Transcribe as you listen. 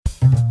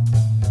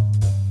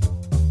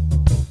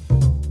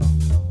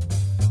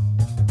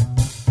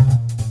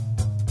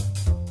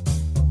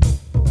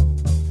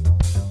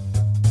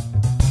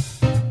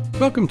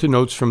Welcome to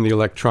Notes from the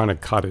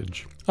Electronic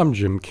Cottage. I'm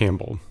Jim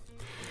Campbell.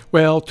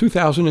 Well,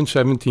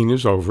 2017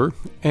 is over,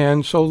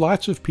 and so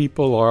lots of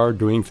people are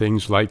doing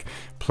things like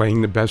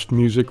playing the best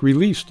music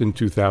released in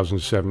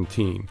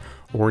 2017,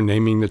 or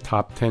naming the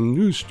top 10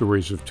 news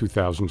stories of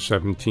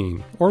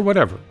 2017, or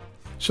whatever.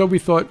 So we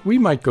thought we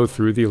might go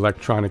through the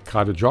Electronic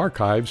Cottage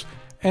archives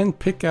and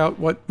pick out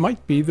what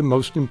might be the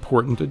most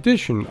important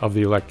edition of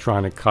the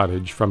Electronic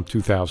Cottage from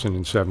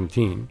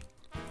 2017.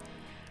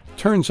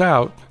 Turns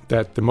out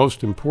that the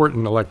most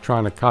important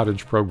Electronic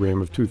Cottage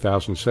program of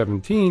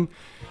 2017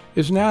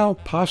 is now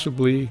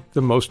possibly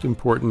the most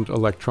important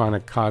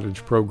Electronic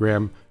Cottage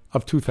program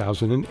of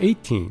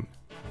 2018.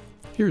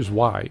 Here's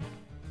why.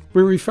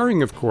 We're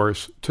referring, of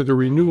course, to the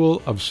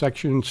renewal of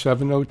Section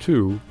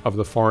 702 of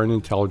the Foreign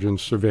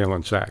Intelligence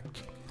Surveillance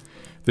Act.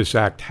 This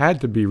act had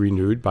to be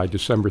renewed by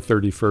December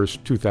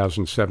 31st,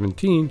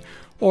 2017,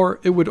 or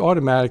it would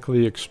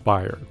automatically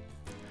expire.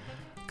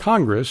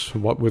 Congress,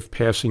 what with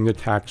passing the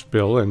tax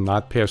bill and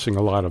not passing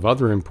a lot of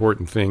other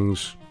important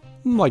things,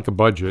 like a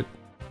budget,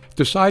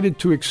 decided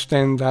to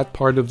extend that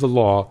part of the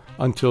law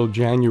until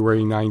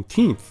January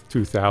 19th,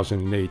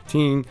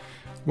 2018,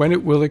 when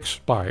it will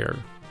expire.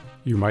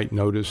 You might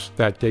notice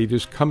that date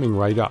is coming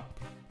right up.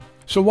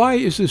 So why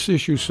is this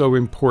issue so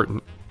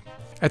important?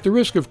 At the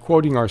risk of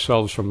quoting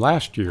ourselves from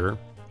last year,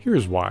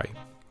 here's why.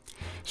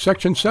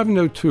 Section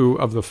 702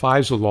 of the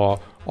FISA law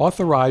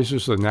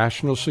authorizes the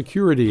National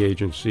Security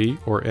Agency,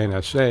 or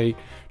NSA,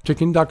 to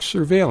conduct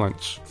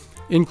surveillance,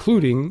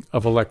 including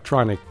of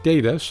electronic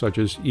data such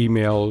as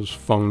emails,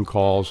 phone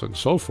calls, and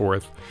so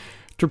forth,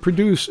 to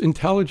produce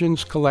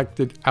intelligence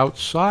collected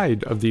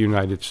outside of the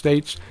United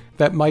States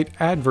that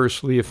might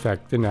adversely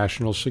affect the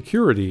national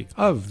security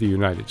of the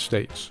United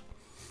States.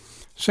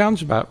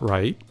 Sounds about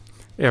right.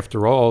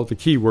 After all, the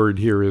key word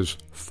here is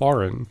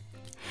foreign.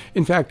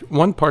 In fact,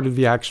 one part of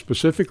the Act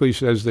specifically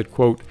says that,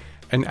 quote,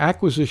 an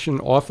acquisition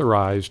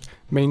authorized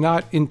may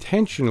not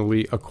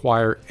intentionally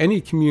acquire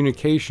any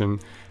communication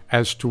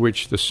as to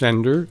which the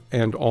sender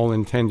and all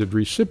intended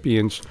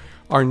recipients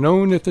are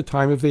known at the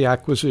time of the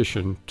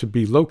acquisition to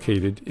be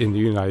located in the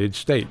United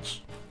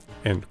States,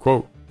 end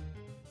quote.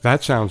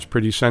 That sounds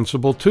pretty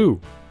sensible, too,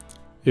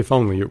 if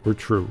only it were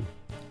true.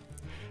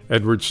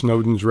 Edward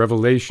Snowden's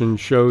revelation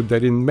showed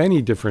that in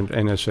many different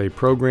NSA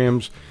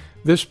programs,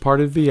 this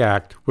part of the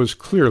Act was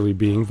clearly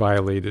being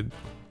violated.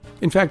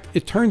 In fact,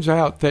 it turns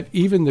out that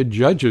even the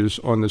judges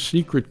on the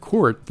secret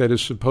court that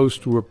is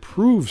supposed to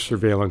approve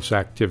surveillance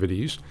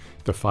activities,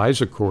 the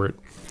FISA court,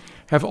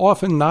 have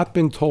often not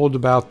been told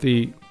about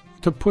the,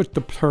 to put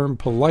the term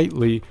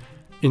politely,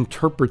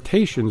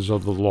 interpretations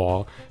of the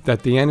law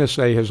that the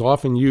NSA has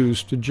often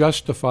used to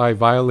justify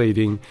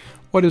violating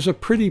what is a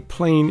pretty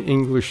plain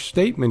English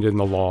statement in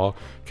the law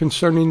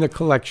concerning the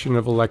collection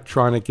of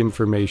electronic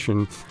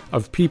information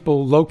of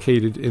people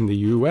located in the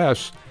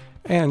U.S.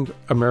 and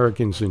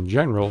Americans in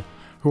general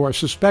who are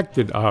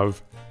suspected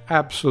of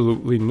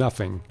absolutely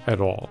nothing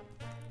at all.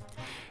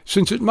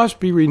 Since it must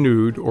be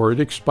renewed or it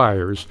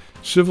expires,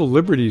 civil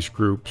liberties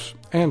groups,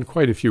 and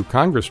quite a few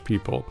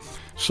congresspeople,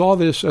 saw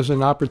this as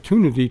an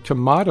opportunity to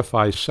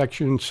modify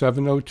Section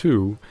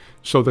 702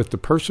 so that the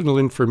personal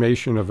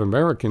information of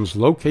Americans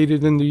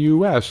located in the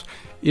U.S.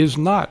 is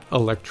not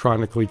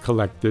electronically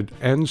collected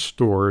and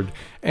stored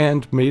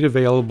and made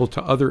available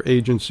to other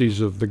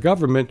agencies of the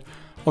government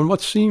on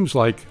what seems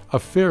like a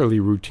fairly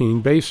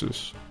routine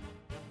basis.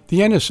 The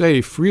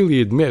NSA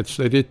freely admits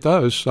that it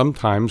does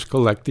sometimes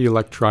collect the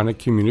electronic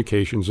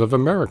communications of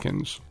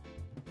Americans.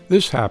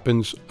 This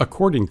happens,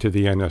 according to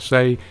the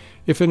NSA,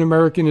 if an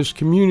American is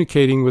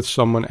communicating with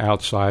someone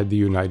outside the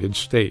United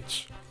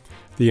States.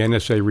 The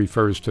NSA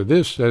refers to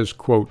this as,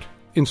 quote,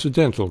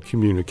 incidental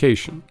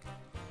communication.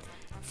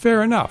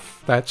 Fair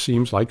enough, that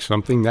seems like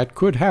something that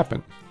could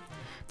happen.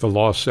 The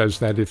law says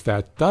that if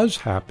that does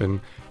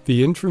happen,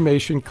 the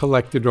information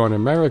collected on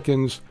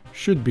Americans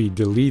should be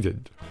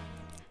deleted.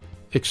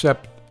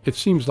 Except it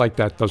seems like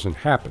that doesn't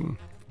happen.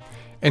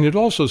 And it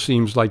also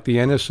seems like the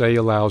NSA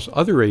allows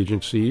other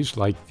agencies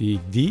like the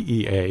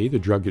DEA, the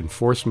Drug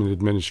Enforcement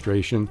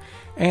Administration,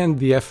 and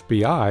the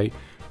FBI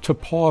to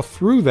paw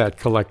through that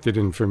collected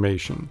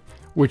information,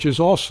 which is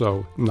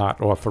also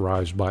not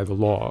authorized by the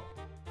law.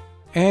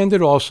 And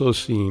it also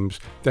seems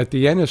that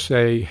the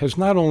NSA has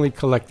not only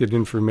collected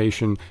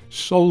information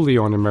solely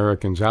on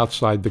Americans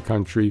outside the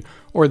country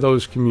or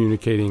those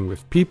communicating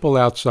with people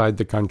outside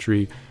the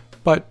country,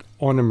 but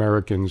on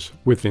Americans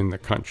within the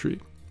country.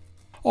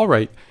 All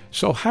right,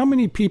 so how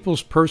many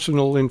people's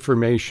personal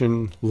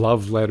information,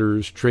 love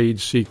letters, trade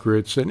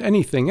secrets, and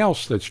anything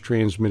else that's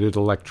transmitted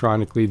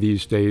electronically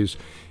these days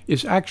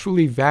is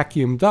actually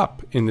vacuumed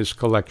up in this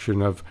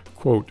collection of,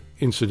 quote,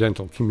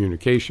 incidental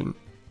communication?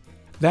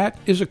 That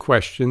is a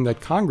question that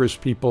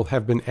Congresspeople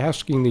have been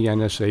asking the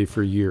NSA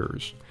for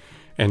years.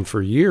 And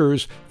for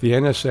years, the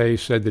NSA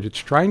said that it's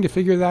trying to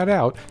figure that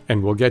out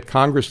and will get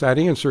Congress that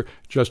answer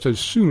just as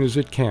soon as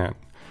it can,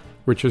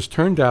 which has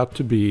turned out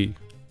to be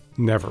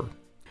never.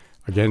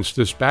 Against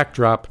this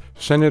backdrop,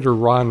 Senator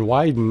Ron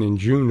Wyden in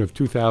June of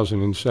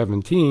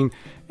 2017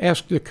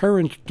 asked the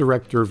current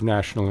Director of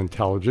National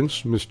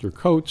Intelligence, Mr.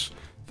 Coats,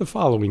 the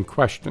following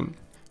question,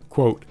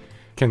 quote,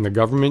 "Can the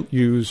government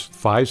use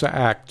FISA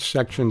Act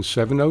Section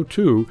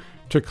 702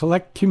 to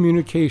collect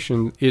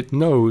communication it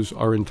knows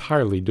are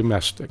entirely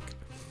domestic?"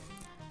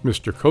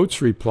 Mr.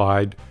 Coats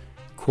replied,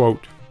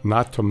 quote,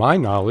 "Not to my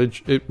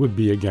knowledge, it would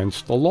be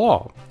against the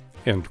law,"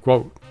 end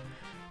quote.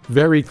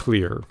 Very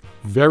clear,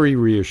 very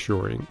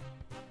reassuring.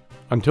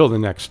 Until the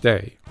next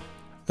day.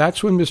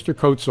 That's when Mr.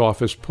 Coats'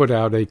 office put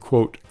out a,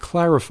 quote,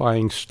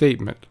 clarifying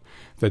statement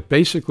that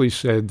basically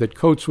said that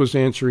Coats was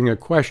answering a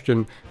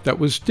question that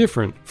was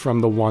different from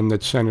the one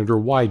that Senator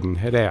Wyden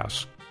had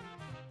asked.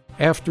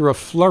 After a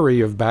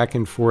flurry of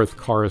back-and-forth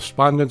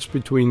correspondence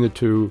between the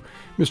two,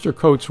 Mr.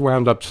 Coats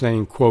wound up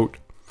saying, quote,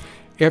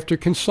 "After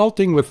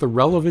consulting with the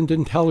relevant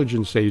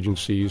intelligence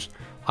agencies,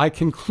 I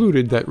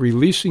concluded that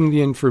releasing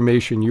the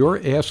information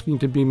you're asking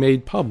to be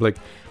made public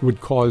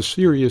would cause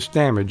serious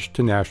damage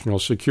to national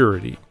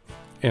security."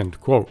 End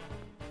quote.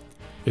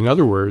 In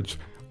other words,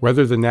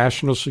 whether the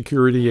National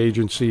Security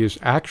Agency is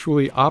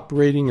actually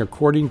operating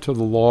according to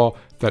the law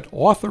that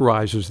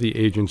authorizes the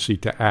agency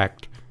to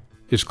act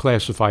is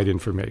classified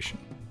information.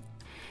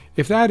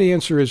 If that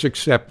answer is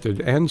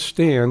accepted and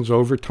stands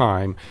over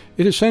time,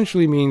 it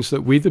essentially means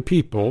that we the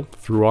people,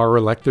 through our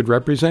elected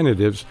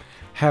representatives,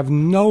 have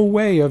no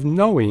way of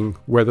knowing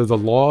whether the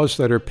laws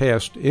that are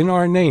passed in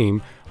our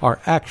name are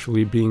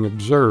actually being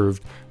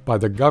observed by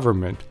the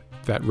government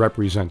that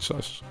represents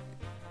us.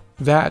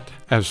 That,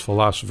 as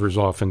philosophers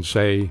often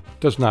say,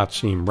 does not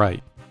seem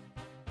right.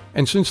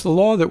 And since the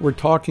law that we're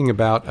talking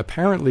about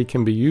apparently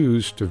can be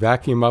used to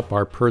vacuum up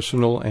our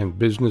personal and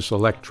business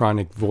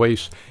electronic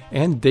voice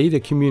and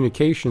data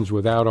communications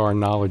without our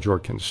knowledge or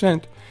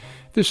consent,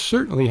 this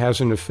certainly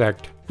has an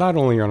effect not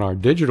only on our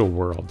digital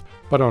world,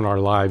 but on our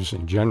lives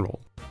in general.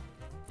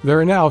 There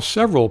are now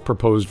several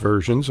proposed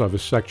versions of a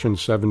Section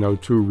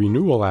 702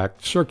 Renewal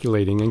Act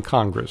circulating in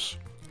Congress.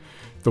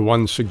 The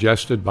one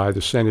suggested by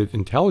the Senate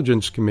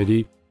Intelligence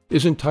Committee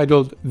is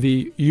entitled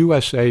the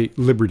USA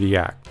Liberty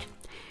Act,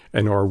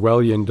 an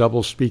Orwellian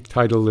doublespeak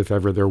title if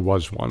ever there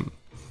was one.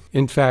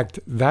 In fact,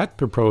 that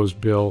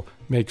proposed bill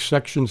makes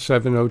Section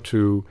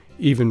 702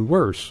 even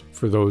worse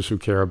for those who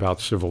care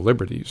about civil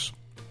liberties.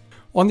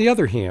 On the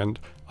other hand,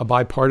 a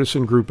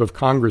bipartisan group of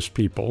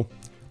Congresspeople,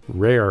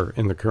 rare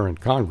in the current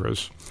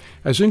Congress,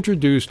 has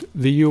introduced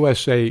the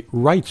USA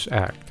Rights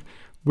Act,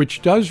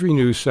 which does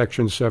renew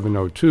Section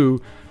 702,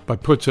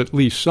 but puts at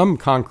least some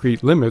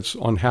concrete limits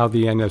on how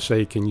the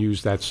NSA can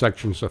use that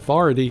section's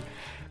authority,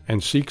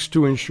 and seeks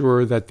to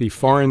ensure that the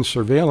Foreign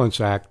Surveillance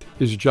Act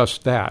is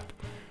just that,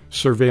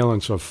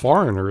 surveillance of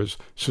foreigners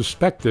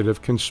suspected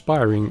of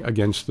conspiring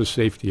against the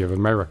safety of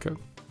America.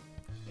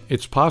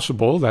 It's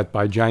possible that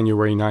by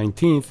January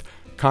 19th,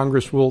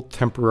 Congress will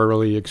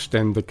temporarily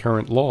extend the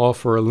current law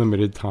for a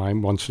limited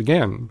time once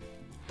again.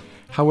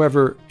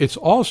 However, it's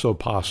also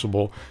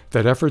possible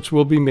that efforts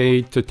will be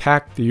made to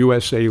tack the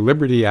USA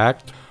Liberty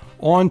Act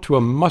onto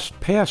a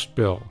must-pass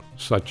bill,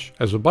 such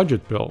as a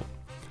budget bill.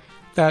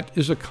 That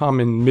is a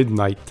common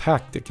midnight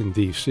tactic in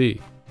D.C.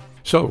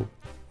 So,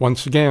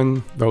 once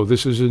again, though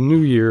this is a new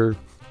year,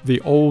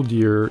 the old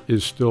year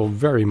is still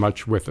very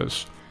much with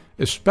us,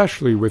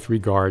 especially with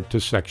regard to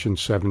Section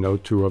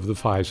 702 of the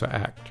FISA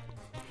Act.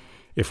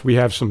 If we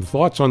have some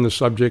thoughts on the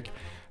subject,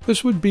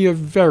 this would be a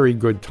very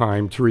good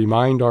time to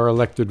remind our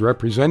elected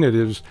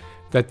representatives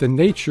that the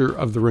nature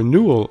of the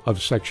renewal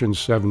of Section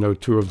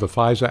 702 of the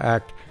FISA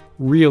Act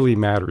really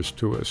matters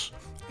to us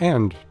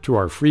and to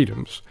our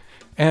freedoms,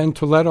 and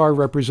to let our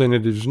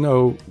representatives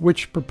know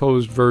which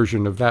proposed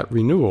version of that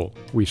renewal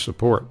we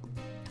support.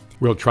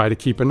 We'll try to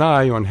keep an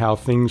eye on how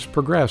things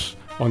progress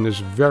on this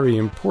very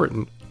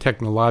important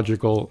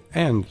technological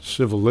and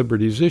civil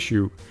liberties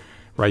issue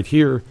right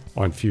here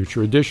on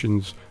future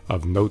editions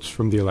of Notes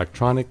from the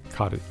Electronic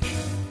Cottage.